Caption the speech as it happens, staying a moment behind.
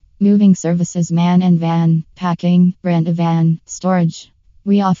Moving services: man and van, packing, rent a van, storage.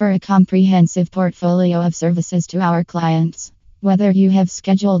 We offer a comprehensive portfolio of services to our clients. Whether you have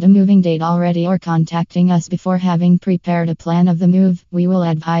scheduled a moving date already or contacting us before having prepared a plan of the move, we will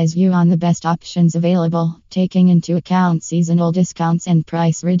advise you on the best options available, taking into account seasonal discounts and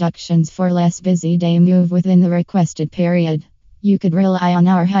price reductions for less busy day move within the requested period. You could rely on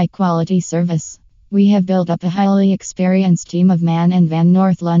our high quality service. We have built up a highly experienced team of Man and Van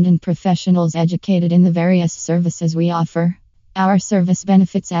North London professionals educated in the various services we offer. Our service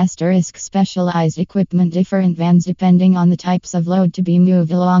benefits * specialized equipment, different vans depending on the types of load to be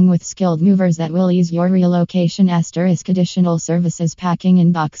moved, along with skilled movers that will ease your relocation * additional services: packing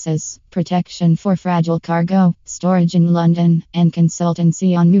in boxes, protection for fragile cargo, storage in London, and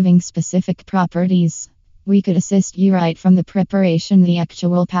consultancy on moving specific properties. We could assist you right from the preparation, the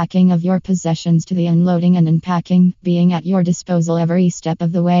actual packing of your possessions, to the unloading and unpacking, being at your disposal every step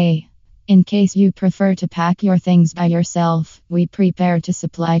of the way. In case you prefer to pack your things by yourself, we prepare to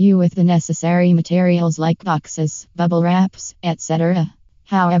supply you with the necessary materials like boxes, bubble wraps, etc.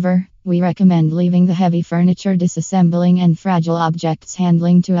 However, we recommend leaving the heavy furniture disassembling and fragile objects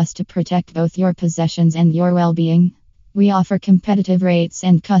handling to us to protect both your possessions and your well-being. We offer competitive rates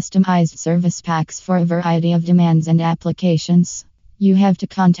and customized service packs for a variety of demands and applications. You have to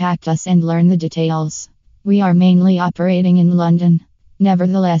contact us and learn the details. We are mainly operating in London.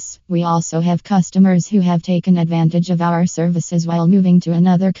 Nevertheless, we also have customers who have taken advantage of our services while moving to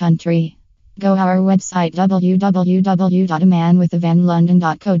another country. Go our website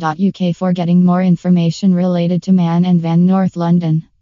www.amanwithavanlondon.co.uk for getting more information related to Man and Van North London.